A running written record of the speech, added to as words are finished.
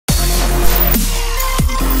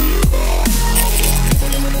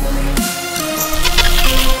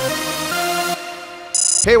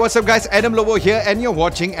Hey, what's up guys, Adam Lobo here and you're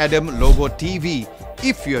watching Adam Lobo TV.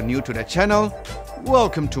 If you're new to the channel,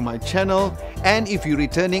 welcome to my channel, and if you're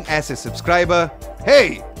returning as a subscriber,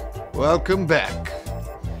 hey, welcome back.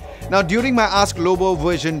 Now during my Ask Lobo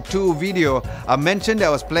version 2 video, I mentioned I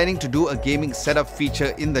was planning to do a gaming setup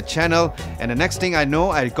feature in the channel, and the next thing I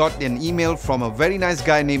know, I got an email from a very nice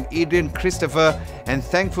guy named Adrian Christopher, and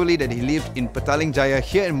thankfully that he lived in Petaling Jaya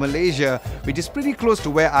here in Malaysia, which is pretty close to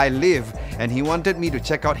where I live, and he wanted me to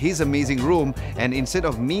check out his amazing room, and instead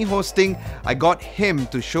of me hosting, I got him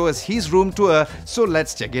to show us his room tour, so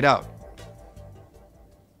let's check it out.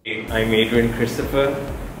 I'm Adrian Christopher,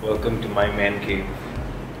 welcome to my man cave.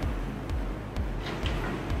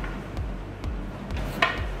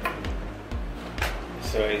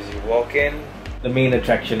 So as you walk in, the main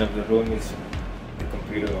attraction of the room is the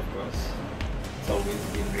computer, of course. It's always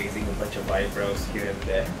been raising a bunch of eyebrows here and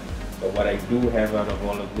there. But what I do have out of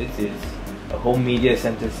all of this is a home media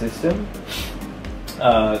center system,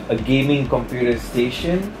 a gaming computer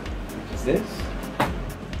station, which is this.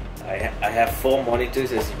 I have 4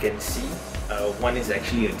 monitors, as you can see. One is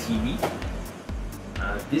actually a TV.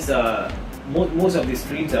 These are most of the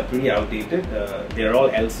screens are pretty outdated. They're all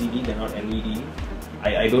LCD, they're not LED.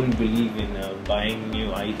 I don't believe in buying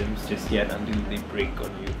new items just yet until they break on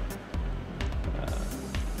you.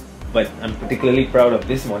 But I'm particularly proud of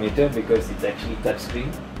this monitor because it's actually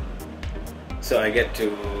touchscreen. So I get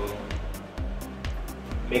to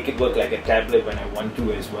make it work like a tablet when I want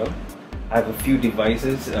to as well. I have a few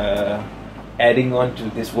devices adding on to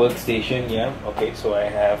this workstation. Yeah, okay, so I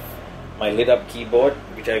have my lit up keyboard,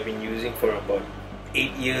 which I've been using for about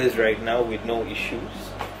 8 years right now with no issues.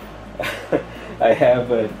 I have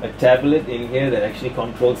a tablet in here that actually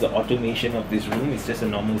controls the automation of this room. It's just a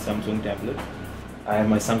normal Samsung tablet. I have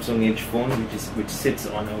my Samsung Edge phone, which sits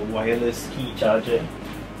on a wireless key charger,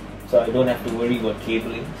 so I don't have to worry about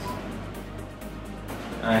cablings.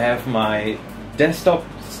 I have my desktop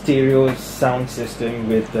stereo sound system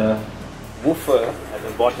with a woofer at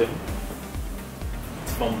the bottom.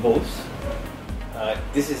 It's from Bose.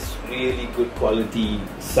 This is really good quality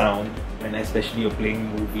sound, when especially you're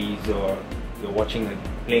playing movies or you're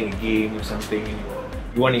playing a game or something, and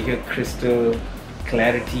you want to hear crystal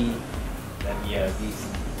clarity. Then yeah,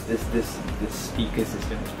 this speaker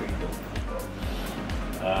system is pretty good.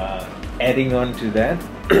 Adding on to that,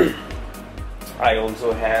 I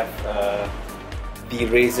also have the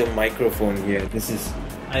Razer microphone here. This is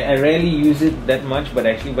I rarely use it that much, but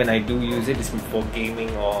actually when I do use it, it's for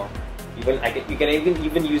gaming, or even you can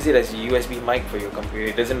even use it as a USB mic for your computer.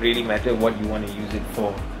 It doesn't really matter what you want to use it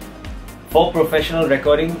for. For professional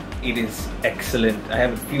recording, it is excellent. I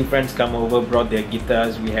have a few friends come over, brought their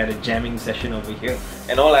guitars, we had a jamming session over here,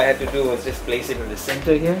 and all I had to do was just place it in the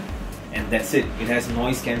center here, and that's it. It has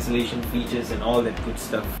noise cancellation features and all that good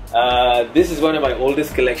stuff. This is one of my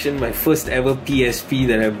oldest collection, my first ever PSP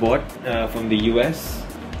that I bought from the US.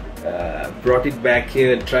 Brought it back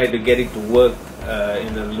here, tried to get it to work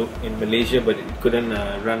in Malaysia, but it couldn't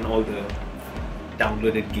run all the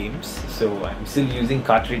downloaded games, so I'm still using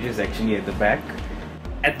cartridges actually at the back.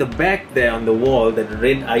 At the back there on the wall, that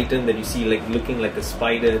red item that you see like looking like a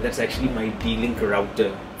spider, that's actually my D-Link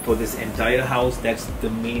router for this entire house. That's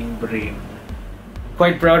the main brain.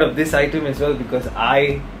 Quite proud of this item as well because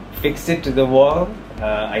I fixed it to the wall.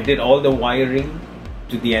 I did all the wiring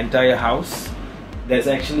to the entire house. There's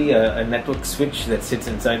actually a network switch that sits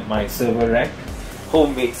inside my server rack,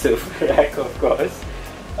 homemade server rack of course.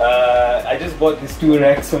 I just bought these 2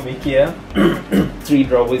 racks from IKEA, 3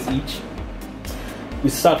 drawers each. We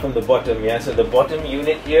start from the bottom, yeah. So the bottom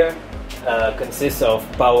unit here consists of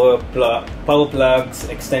power plugs,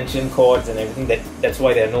 extension cords, and everything. That's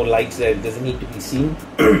why there are no lights there. It doesn't need to be seen.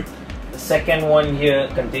 The second one here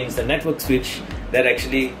contains the network switch that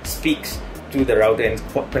actually speaks to the router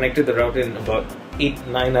and connected the router in about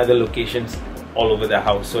 8-9 other locations all over the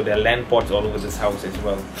house. So there are LAN ports all over this house as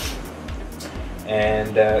well.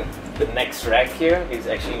 And the next rack here is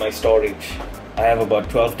actually my storage. I have about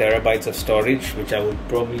 12 terabytes of storage, which I will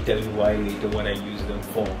probably tell you why later what I use them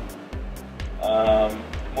for.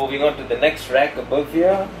 Moving on to the next rack above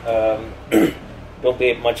here. Don't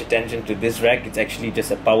pay much attention to this rack, it's actually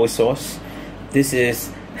just a power source. This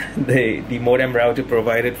is the modem router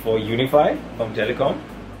provided for Unify from Telecom,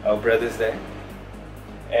 our brothers there.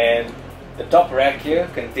 And the top rack here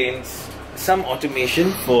contains some automation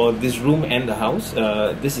for this room and the house.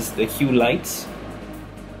 This is the Hue lights,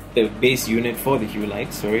 the base unit for the Hue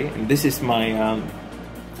lights, sorry. And this is my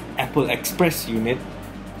Apple Express unit.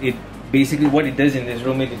 It basically, what it does in this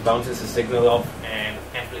room, it bounces the signal off and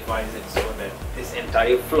amplifies it so that this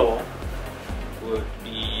entire floor would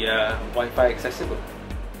be Wi-Fi accessible.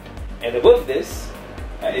 And above this,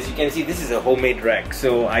 as you can see, this is a homemade rack,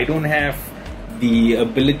 so I don't have the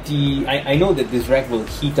ability. I know that this rack will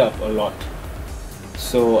heat up a lot,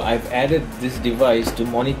 so I've added this device to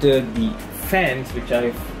monitor the fans, which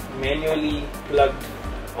I've manually plugged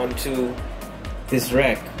onto this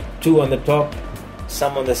rack. 2 on the top,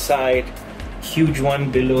 some on the side, huge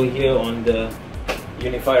one below here on the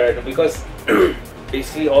unifier, because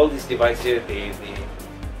basically all these devices here,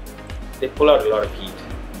 they pull out a lot of heat,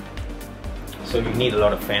 so you need a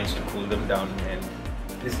lot of fans to cool them down, and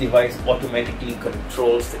this device automatically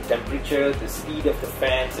controls the temperature, the speed of the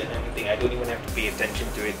fans and everything. I don't even have to pay attention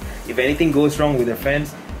to it. If anything goes wrong with the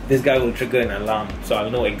fans, this guy will trigger an alarm, so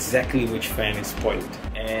I'll know exactly which fan is spoiled.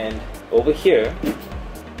 And over here,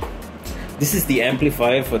 this is the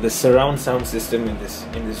amplifier for the surround sound system in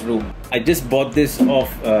this room. I just bought this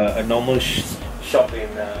off a normal shop in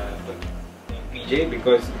PJ,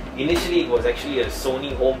 because initially it was actually a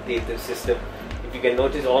Sony home theater system. If you can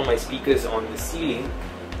notice, all my speakers on the ceiling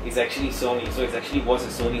is actually Sony, so it actually was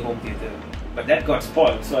a Sony home theater. But that got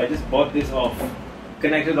spoiled, so I just bought this off,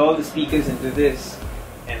 connected all the speakers into this,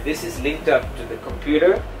 and this is linked up to the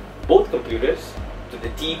computer, both computers, to the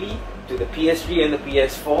TV, to the PS3 and the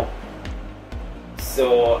PS4.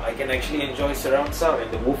 So I can actually enjoy surround sound,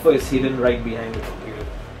 and the woofer is hidden right behind the computer.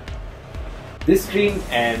 This screen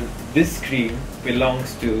and this screen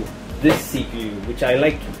belongs to this CPU, which I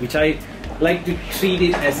like to treat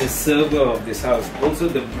it as a server of this house, also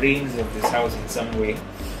the brains of this house in some way.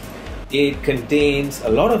 It contains a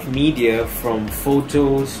lot of media, from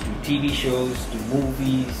photos to TV shows to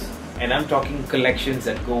movies, and I'm talking collections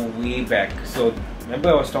that go way back. So remember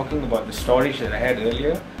I was talking about the storage that I had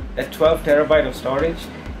earlier? That 12 terabyte of storage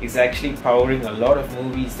is actually powering a lot of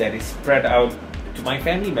movies that is spread out to my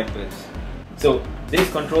family members. So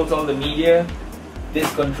this controls all the media,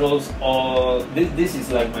 this controls all, this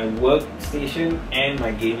is like my workstation and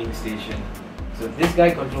my gaming station. So this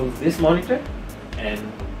guy controls this monitor and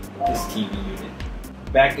this TV unit.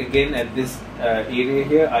 Back again at this area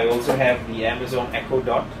here, I also have the Amazon Echo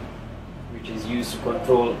Dot, which is used to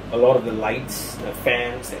control a lot of the lights, the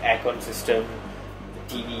fans, the aircon system,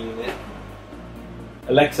 the TV unit.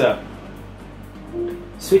 Alexa,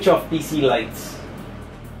 switch off PC lights.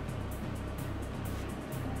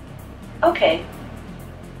 Okay.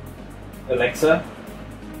 Alexa,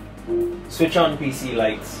 switch on PC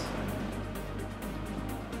lights.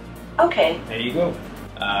 Okay. There you go.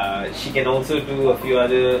 She can also do a few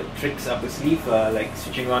other tricks up her sleeve, like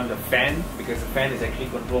switching on the fan, because the fan is actually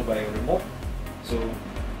controlled by a remote. So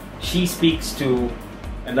she speaks to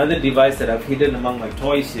another device that I've hidden among my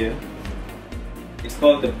toys here. It's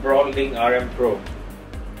called the Broadlink RM Pro,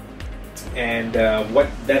 and what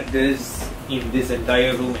that does in this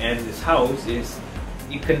entire room and this house is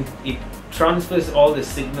it transfers all the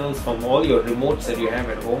signals from all your remotes that you have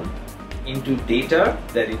at home into data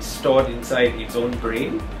that it's stored inside its own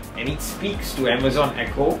brain, and it speaks to Amazon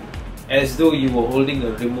Echo as though you were holding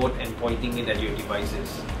a remote and pointing it at your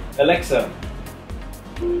devices. Alexa,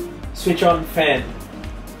 switch on fan.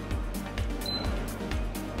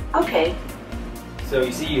 Okay. So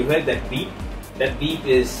you see, you heard that beep. That beep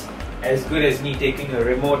is as good as me taking a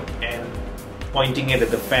remote and pointing it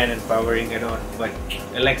at the fan and powering it on. But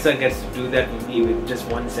Alexa gets to do that with me with just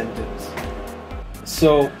one sentence.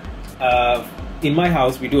 So in my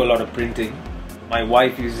house we do a lot of printing. My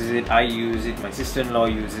wife uses it, I use it, my sister-in-law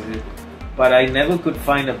uses it. But I never could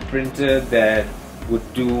find a printer that would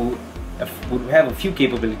have a few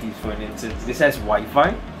capabilities. For instance, this has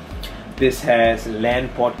Wi-Fi. This has LAN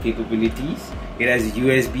port capabilities. It has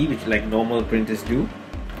USB, which like normal printers do.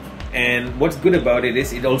 And what's good about it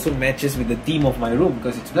is it also matches with the theme of my room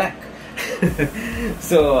because it's black.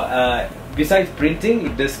 So besides printing,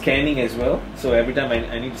 it does scanning as well. So every time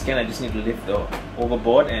I need to scan, I just need to lift the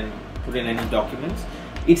overboard and put in any documents.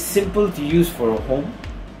 It's simple to use for a home,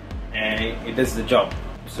 and it does the job.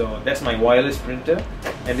 So that's my wireless printer,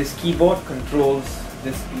 and this keyboard controls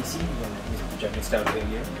this PC, which I missed out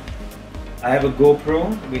earlier. I have a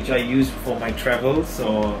GoPro, which I use for my travels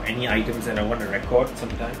or any items that I want to record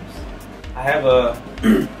sometimes. I have a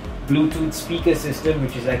Bluetooth speaker system,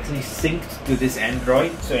 which is actually synced to this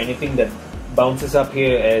Android, so anything that bounces up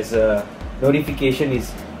here as a notification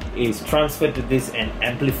is transferred to this and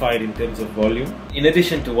amplified in terms of volume. In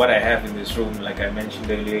addition to what I have in this room, like I mentioned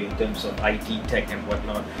earlier, in terms of IT tech and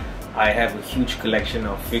whatnot, I have a huge collection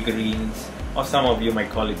of figurines, or some of you might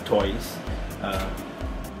call it toys.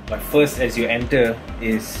 But first, as you enter,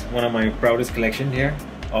 is one of my proudest collection here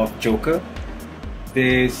of Joker.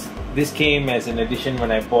 This came as an addition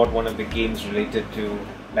when I bought one of the games related to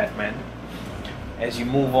Batman. As you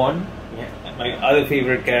move on, Yeah, my other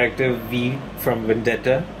favorite character, V from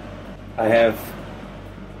Vendetta. I have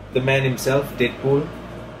the man himself, Deadpool.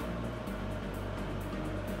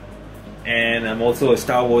 And I'm also a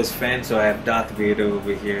Star Wars fan, so I have Darth Vader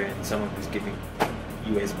over here and some of his giving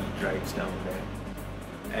USB drives down there.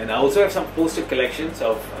 And I also have some poster collections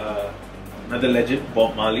of another legend,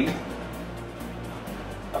 Bob Marley.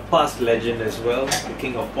 A past legend as well, the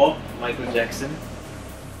King of Pop, Michael Jackson.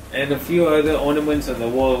 And a few other ornaments on the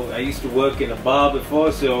wall. I used to work in a bar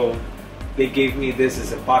before, so they gave me this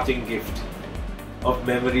as a parting gift of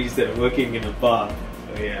memories that are working in a bar.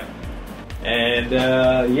 So yeah. And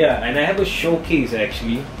and I have a showcase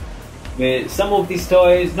actually where some of these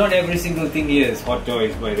toys, not every single thing here is Hot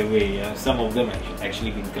Toys by the way, some of them I've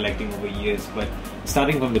actually been collecting over years, but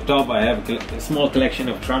starting from the top I have a small collection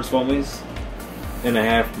of Transformers, then I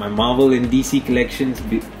have my Marvel and DC collections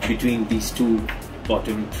between these two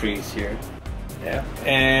bottom trays here. Yeah.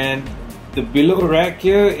 And the below rack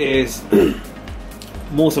here is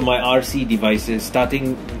most of my RC devices.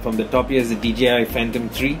 Starting from the top here is the DJI Phantom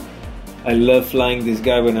 3. I love flying this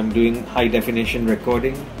guy when I'm doing high definition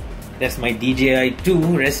recording. That's my DJI 2,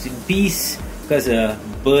 rest in peace, because a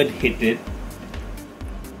bird hit it.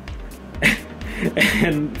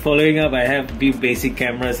 And following up, I have few basic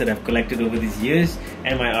cameras that I've collected over these years,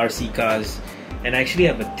 and my RC cars. And I actually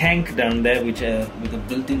have a tank down there which with a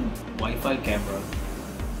built-in Wi-Fi camera.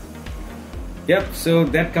 Yep, so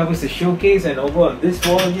that covers the showcase. And over on this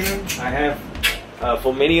wall here, I have,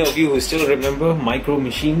 for many of you who still remember, Micro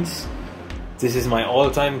Machines. This is my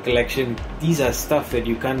all-time collection. These are stuff that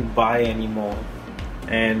you can't buy anymore.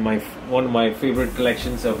 And one of my favorite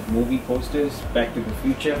collections of movie posters, Back to the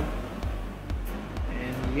Future.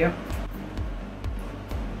 And yep,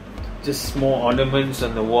 just small ornaments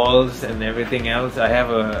on the walls and everything else. I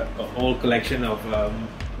have a whole collection of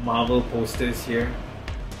Marvel posters here.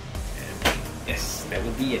 And yes, that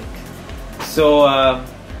would be it. So I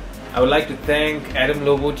would like to thank Adam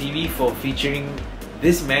Lobo TV for featuring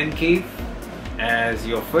this man cave as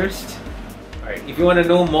your first. Alright, if you want to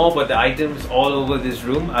know more about the items all over this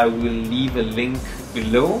room, I will leave a link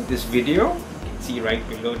below this video. You can see right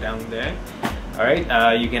below down there. Alright,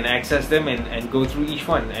 you can access them and go through each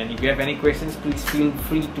one. And if you have any questions, please feel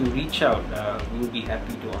free to reach out. We'll be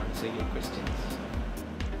happy to answer your questions.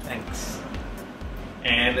 Thanks.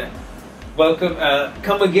 And welcome,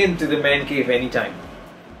 come again to the man cave anytime.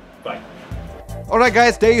 Bye. Alright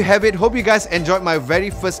guys, there you have it. Hope you guys enjoyed my very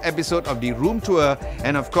first episode of the room tour,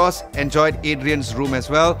 and of course enjoyed Adrian's room as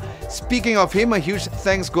well. Speaking of him, a huge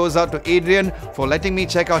thanks goes out to Adrian for letting me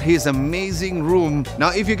check out his amazing room. Now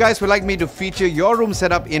if you guys would like me to feature your room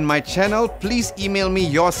setup in my channel, please email me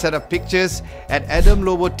your setup pictures at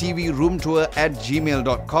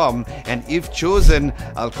adamlobotvroomtour@gmail.com, and if chosen,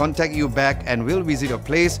 I'll contact you back and we'll visit your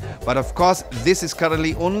place. But of course, this is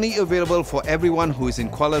currently only available for everyone who is in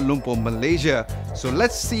Kuala Lumpur, Malaysia. So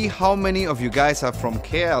let's see how many of you guys are from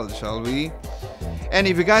KL, shall we? And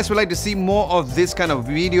if you guys would like to see more of this kind of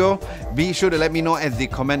video, be sure to let me know at the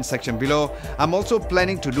comment section below. I'm also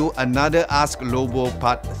planning to do another Ask Lobo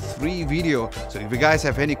Part 3 video. So if you guys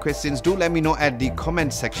have any questions, do let me know at the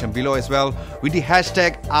comment section below as well with the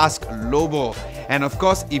hashtag AskLobo. And of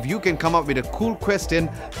course, if you can come up with a cool question,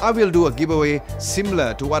 I will do a giveaway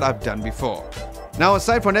similar to what I've done before. Now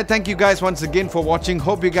aside from that, thank you guys once again for watching.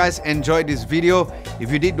 Hope you guys enjoyed this video.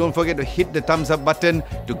 If you did, don't forget to hit the thumbs up button,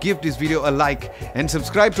 to give this video a like, and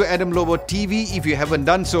subscribe to Adam Lobo TV if you haven't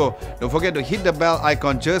done so. Don't forget to hit the bell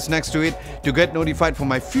icon just next to it to get notified for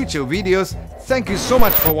my future videos. Thank you so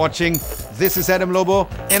much for watching. This is Adam Lobo,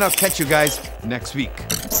 and I'll catch you guys next week.